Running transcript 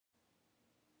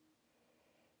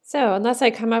So unless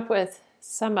I come up with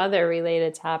some other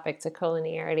related topic to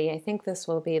collinearity, I think this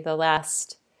will be the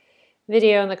last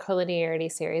video in the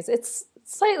collinearity series. It's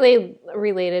slightly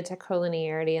related to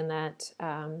collinearity in that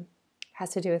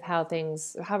has to do with how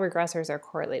regressors are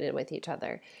correlated with each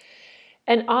other.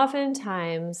 And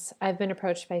oftentimes I've been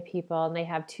approached by people and they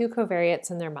have two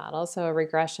covariates in their model, so a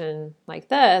regression like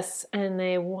this, and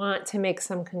they want to make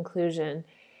some conclusion.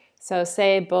 So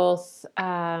say both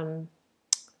B1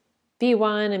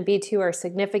 and B2 are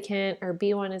significant, or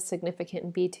B1 is significant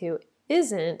and B2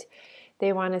 isn't.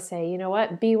 They want to say, you know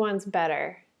what, B1's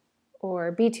better,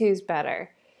 or B2's better.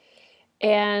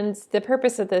 And the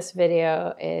purpose of this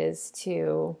video is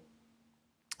to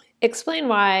explain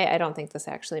why I don't think this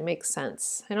actually makes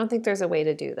sense. I don't think there's a way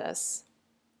to do this.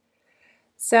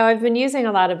 So I've been using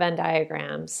a lot of Venn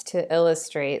diagrams to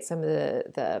illustrate some of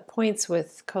the points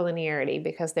with collinearity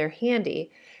because they're handy,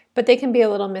 but they can be a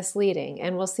little misleading.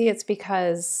 And we'll see it's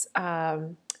because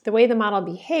the way the model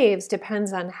behaves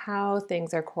depends on how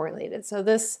things are correlated. So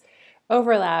this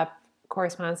overlap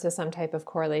corresponds to some type of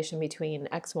correlation between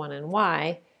x1 and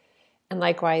y. And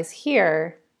likewise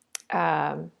here,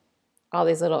 all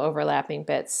these little overlapping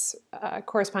bits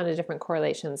correspond to different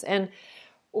correlations. And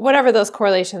whatever those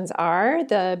correlations are,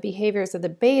 the behaviors of the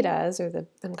betas, or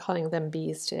I'm calling them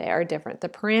B's today, are different. The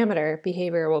parameter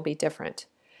behavior will be different.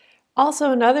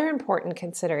 Also, another important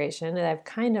consideration that I've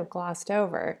kind of glossed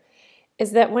over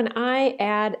is that when I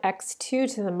add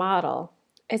x2 to the model,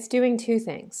 it's doing two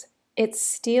things. It's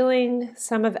stealing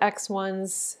some of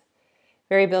x1's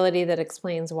variability that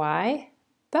explains y,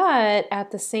 but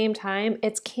at the same time,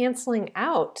 it's canceling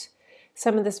out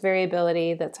some of this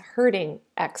variability that's hurting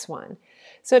x1.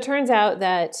 So it turns out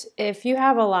that if you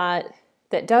have a lot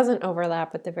that doesn't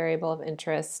overlap with the variable of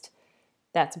interest,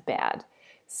 that's bad.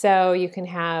 So you can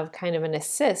have kind of an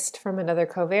assist from another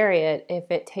covariate if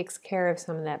it takes care of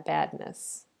some of that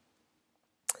badness.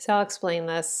 So I'll explain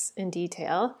this in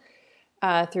detail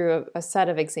through a set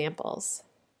of examples.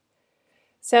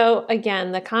 So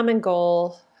again, the common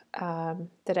goal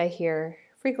that I hear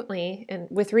frequently, and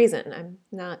with reason,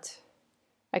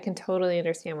 I can totally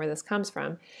understand where this comes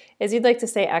from, is you'd like to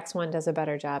say x1 does a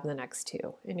better job than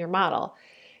x2 in your model.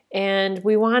 And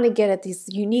we want to get at these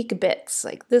unique bits,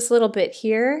 like this little bit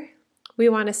here. We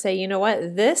want to say, you know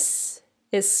what, this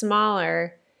is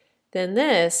smaller than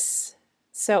this,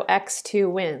 so x2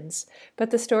 wins.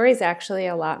 But the story is actually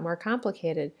a lot more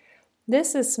complicated.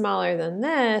 This is smaller than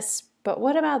this, but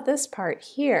what about this part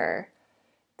here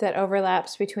that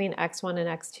overlaps between x1 and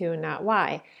x2 and not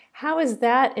y? How is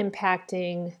that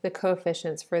impacting the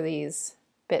coefficients for these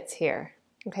bits here?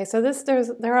 Okay, so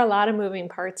there are a lot of moving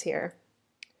parts here.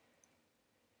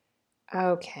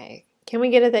 Okay, can we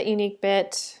get at that unique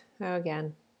bit? Oh,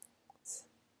 again, it's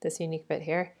this unique bit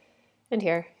here and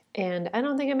here, and I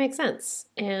don't think it makes sense.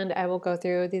 And I will go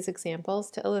through these examples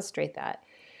to illustrate that.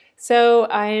 So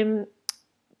I'm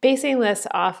basing this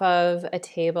off of a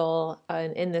table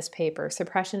in this paper,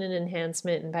 Suppression and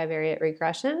Enhancement and Bivariate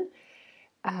Regression.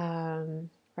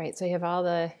 Right, so you have all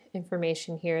the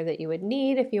information here that you would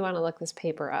need if you want to look this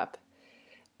paper up.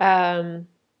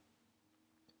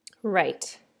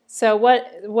 Right, so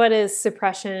what is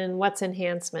suppression? What's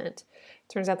enhancement?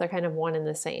 Turns out they're kind of one and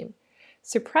the same.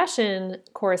 Suppression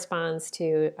corresponds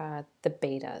to the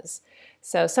betas.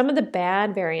 So some of the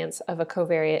bad variance of a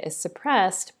covariate is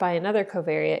suppressed by another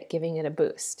covariate giving it a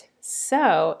boost.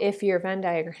 So if your Venn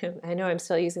diagram, I know I'm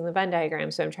still using the Venn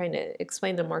diagram, so I'm trying to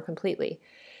explain them more completely.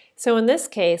 So in this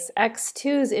case,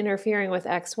 x2 is interfering with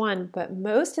x1, but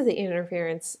most of the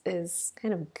interference is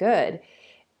kind of good.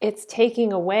 It's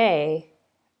taking away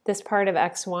this part of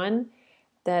x1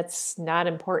 that's not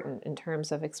important in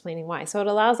terms of explaining why. So it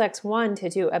allows x1 to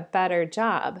do a better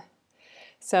job.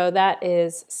 So that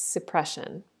is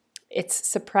suppression. It's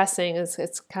suppressing, it's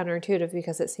counterintuitive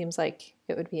because it seems like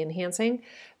it would be enhancing,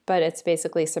 but it's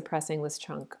basically suppressing this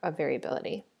chunk of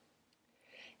variability.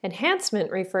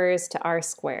 Enhancement refers to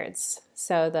R-squareds,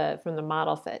 so from the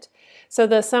model fit. So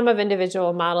the sum of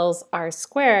individual models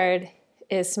R-squared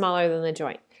is smaller than the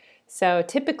joint. So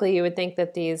typically you would think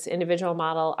that these individual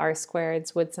model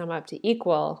R-squareds would sum up to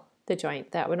equal the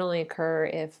joint. That would only occur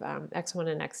if x1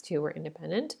 and x2 were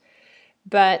independent.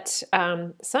 But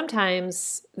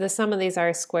sometimes the sum of these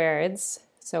R-squareds,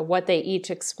 so what they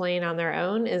each explain on their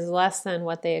own, is less than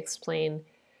what they explain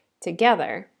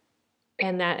together.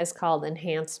 And that is called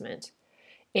enhancement.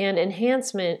 And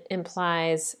enhancement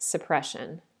implies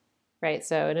suppression, right?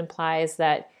 So it implies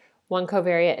that one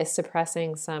covariate is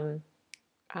suppressing some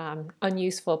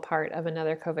unuseful part of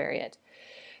another covariate.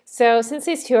 So since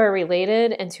these two are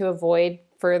related and to avoid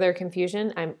further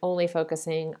confusion, I'm only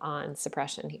focusing on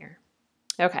suppression here.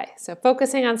 Okay, so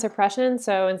focusing on suppression.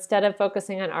 So instead of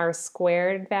focusing on R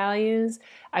squared values,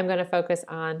 I'm going to focus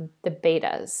on the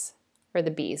betas, or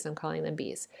the B's. I'm calling them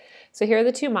B's. So here are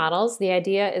the two models. The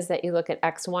idea is that you look at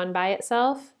X1 by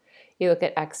itself, you look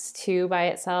at X2 by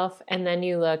itself, and then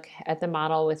you look at the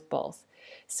model with both.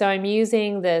 So I'm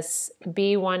using this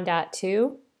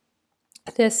B1.2.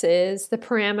 This is the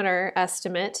parameter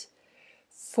estimate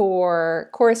for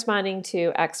corresponding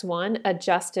to X1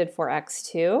 adjusted for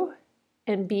X2.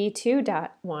 And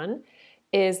B2.1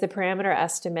 is the parameter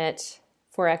estimate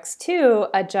for X2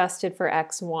 adjusted for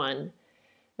X1.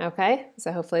 Okay,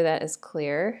 so hopefully that is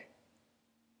clear.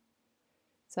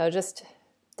 So just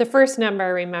the first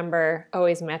number, remember,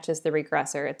 always matches the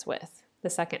regressor it's with. The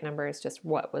second number is just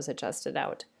what was adjusted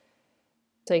out.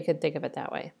 So you could think of it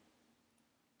that way.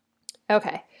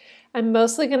 Okay, I'm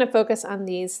mostly going to focus on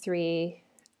these three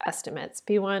estimates,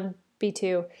 B1,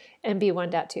 B2, and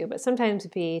B1.2, but sometimes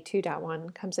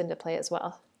B2.1 comes into play as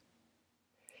well.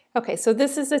 Okay, so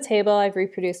this is a table I've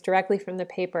reproduced directly from the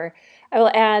paper. I will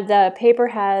add the paper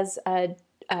has a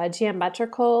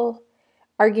geometrical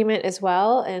argument as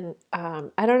well, and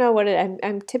I don't know what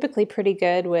I'm typically pretty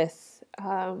good with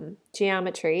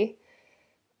geometry,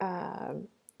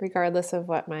 regardless of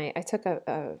what I took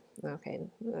a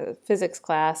physics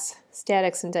class,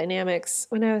 statics and dynamics,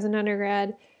 when I was an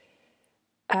undergrad.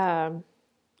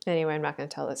 Anyway, I'm not going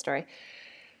to tell this story.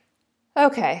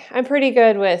 Okay, I'm pretty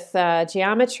good with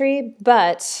geometry,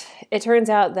 but it turns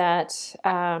out that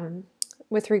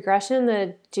with regression,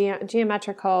 the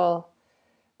geometrical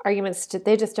arguments,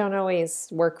 they just don't always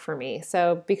work for me.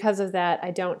 So because of that,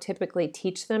 I don't typically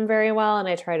teach them very well, and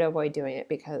I try to avoid doing it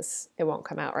because it won't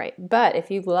come out right. But if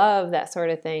you love that sort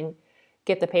of thing,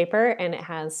 get the paper, and it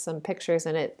has some pictures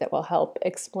in it that will help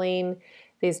explain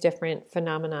these different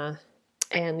phenomena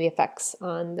and the effects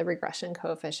on the regression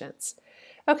coefficients.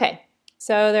 Okay,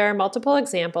 so there are multiple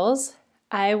examples.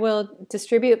 I will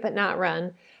distribute but not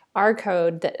run our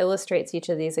code that illustrates each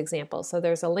of these examples. So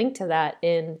there's a link to that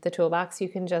in the toolbox. You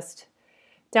can just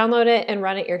download it and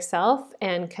run it yourself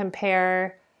and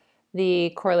compare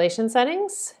the correlation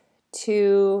settings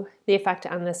to the effect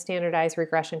on the standardized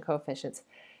regression coefficients.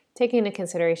 Taking into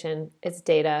consideration it's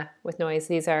data with noise.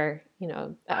 These are,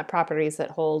 properties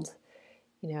that hold,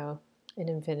 in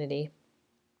infinity.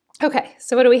 Okay,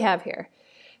 so what do we have here?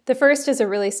 The first is a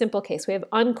really simple case. We have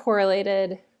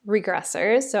uncorrelated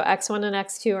regressors, so X1 and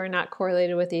X2 are not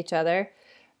correlated with each other.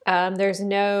 There's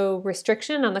no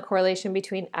restriction on the correlation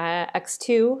between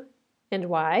X2 and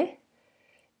Y,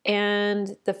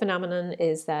 and the phenomenon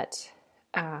is that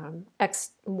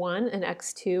X1 and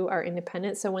X2 are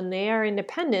independent, so when they are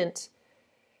independent,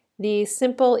 the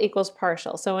simple equals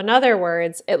partial. So in other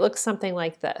words, it looks something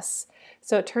like this.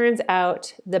 So it turns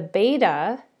out the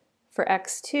beta for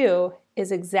X2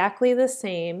 is exactly the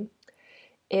same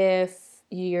if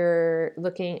you're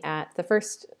looking at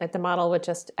the model with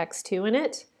just X2 in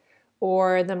it,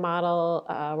 or the model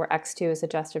where X2 is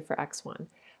adjusted for X1.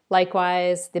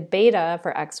 Likewise, the beta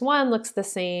for X1 looks the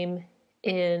same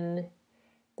in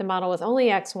the model with only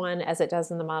X1 as it does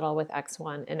in the model with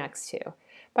X1 and X2.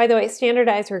 By the way,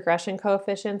 standardized regression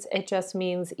coefficients, it just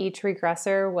means each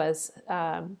regressor was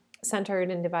centered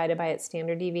and divided by its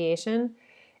standard deviation.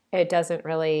 It doesn't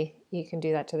really, you can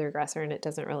do that to the regressor and it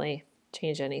doesn't really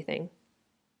change anything.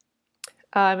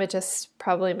 It just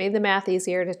probably made the math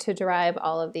easier to derive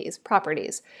all of these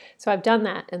properties. So I've done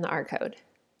that in the R code.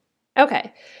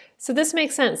 Okay, so this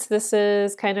makes sense. This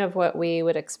is kind of what we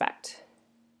would expect.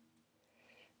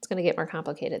 It's going to get more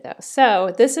complicated though.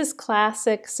 So this is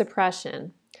classic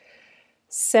suppression.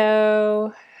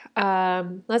 So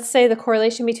let's say the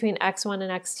correlation between X1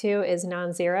 and X2 is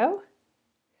non-zero.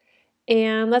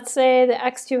 And let's say the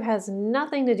X2 has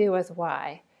nothing to do with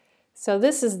Y. So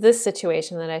this is this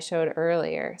situation that I showed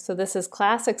earlier. So this is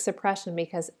classic suppression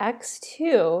because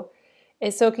X2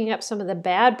 is soaking up some of the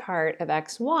bad part of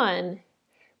X1,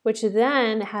 which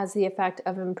then has the effect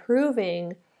of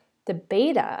improving the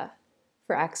beta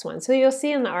for X1. So you'll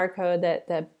see in the R code that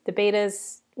the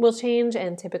betas will change,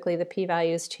 and typically the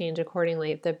p-values change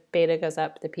accordingly. If the beta goes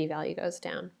up, the p-value goes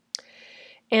down.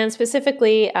 And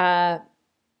specifically, I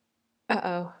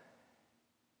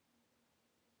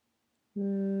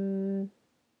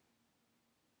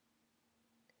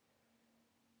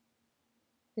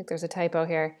think there's a typo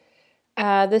here.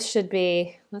 This should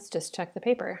be, let's just check the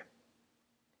paper.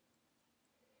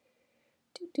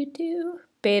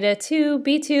 Beta 2,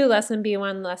 B2 less than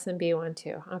B1 less than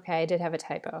B12. Okay, I did have a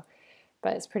typo,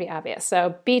 but it's pretty obvious.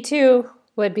 So B2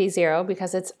 would be 0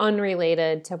 because it's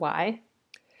unrelated to Y.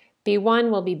 B1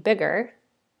 will be bigger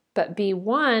But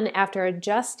B1, after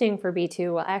adjusting for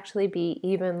B2, will actually be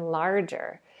even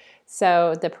larger.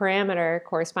 So the parameter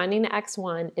corresponding to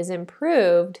X1 is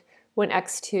improved when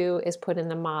X2 is put in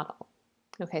the model.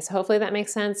 Okay, so hopefully that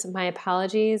makes sense. My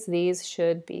apologies, these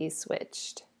should be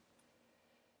switched.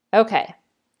 Okay,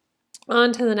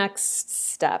 on to the next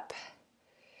step.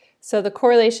 So the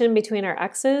correlation between our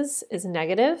X's is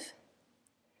negative.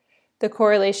 The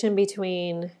correlation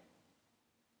between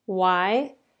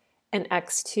Y and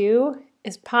X2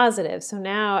 is positive. So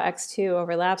now X2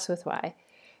 overlaps with Y.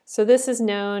 So this is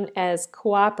known as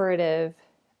cooperative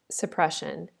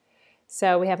suppression.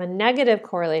 So we have a negative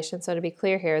correlation. So to be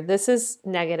clear here, this is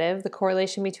negative, the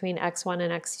correlation between X1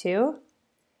 and X2.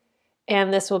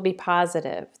 And this will be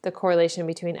positive, the correlation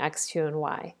between X2 and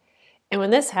Y. And when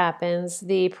this happens,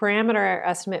 the parameter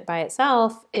estimate by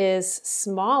itself is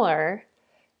smaller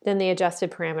than the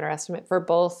adjusted parameter estimate for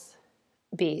both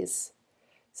B's.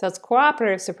 So it's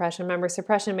cooperative suppression. Remember,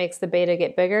 suppression makes the beta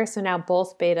get bigger, so now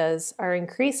both betas are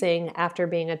increasing after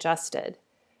being adjusted.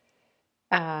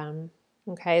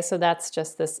 Okay, so that's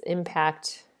just this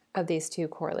impact of these two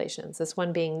correlations, this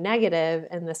one being negative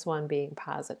and this one being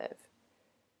positive.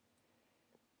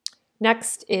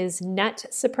 Next is net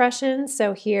suppression.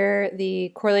 So here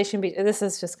the correlation, this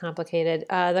is just complicated.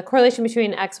 The correlation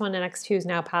between X1 and X2 is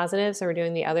now positive, so we're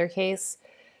doing the other case.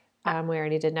 We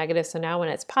already did negative, so now when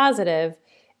it's positive,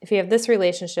 if you have this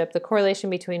relationship, the correlation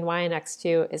between Y and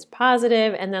X2 is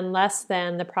positive, and then less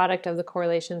than the product of the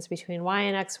correlations between Y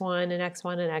and X1 and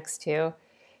X1 and X2.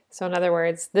 So in other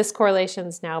words, this correlation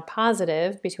is now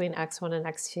positive between X1 and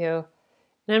X2.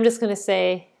 And I'm just going to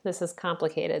say this is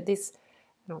complicated. I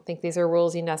don't think these are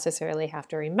rules you necessarily have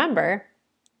to remember.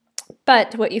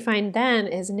 But what you find then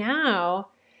is now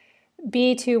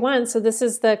B21, so this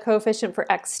is the coefficient for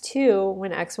X2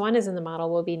 when X1 is in the model,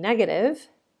 will be negative.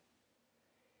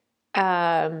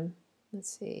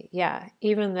 Let's see, yeah,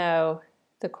 even though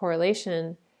the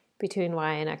correlation between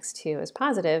Y and X2 is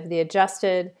positive, the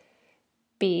adjusted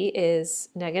B is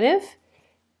negative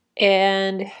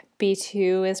and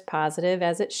B2 is positive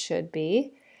as it should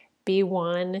be.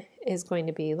 B1 is going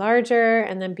to be larger,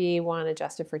 and then B1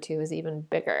 adjusted for 2 is even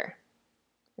bigger.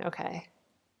 Okay.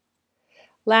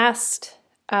 Last,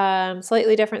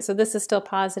 slightly different, so this is still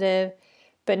positive,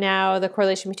 but now the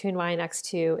correlation between Y and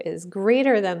X2 is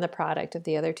greater than the product of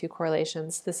the other two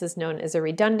correlations. This is known as a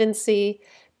redundancy.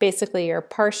 Basically, your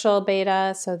partial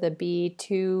beta, so the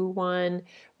B21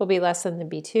 will be less than the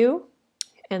B2,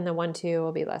 and the 1,2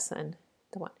 will be less than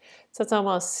the 1. So it's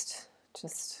almost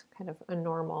just kind of a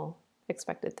normal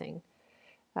expected thing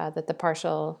that the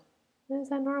partial, is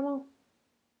that normal?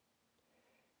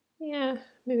 Yeah,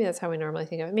 maybe that's how we normally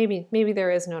think of it. Maybe there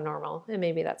is no normal, and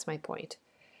maybe that's my point.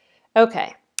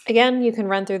 Okay, again, you can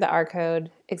run through the R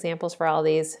code examples for all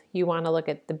these. You want to look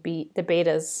at the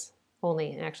betas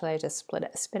only. Actually, I just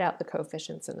spit out the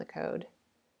coefficients in the code.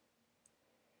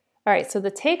 All right, so the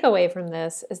takeaway from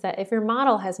this is that if your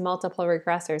model has multiple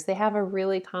regressors, they have a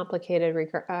really complicated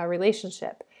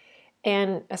relationship.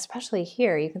 And especially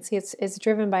here, you can see it's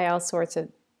driven by all sorts of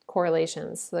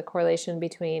correlations. The correlation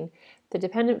between the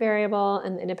dependent variable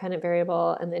and the independent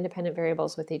variable and the independent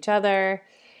variables with each other.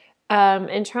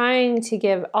 And trying to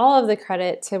give all of the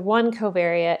credit to one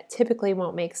covariate typically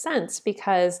won't make sense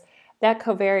because that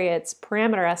covariate's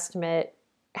parameter estimate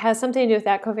has something to do with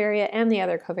that covariate and the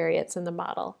other covariates in the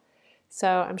model. So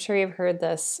I'm sure you've heard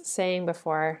this saying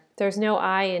before, there's no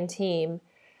I in team.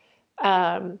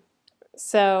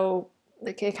 So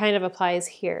it kind of applies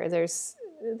here.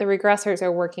 The regressors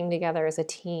are working together as a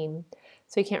team,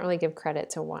 so you can't really give credit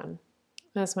to one.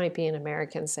 This might be an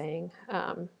American saying.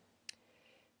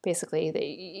 Basically, they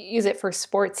use it for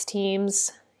sports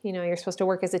teams. You know, you're supposed to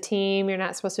work as a team. You're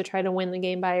not supposed to try to win the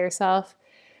game by yourself.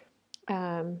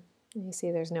 You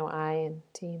see there's no I in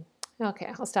team.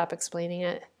 Okay, I'll stop explaining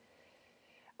it.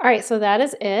 All right, so that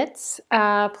is it.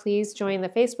 Please join the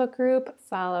Facebook group,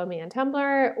 follow me on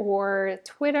Tumblr or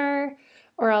Twitter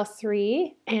or all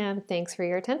three, and thanks for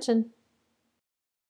your attention.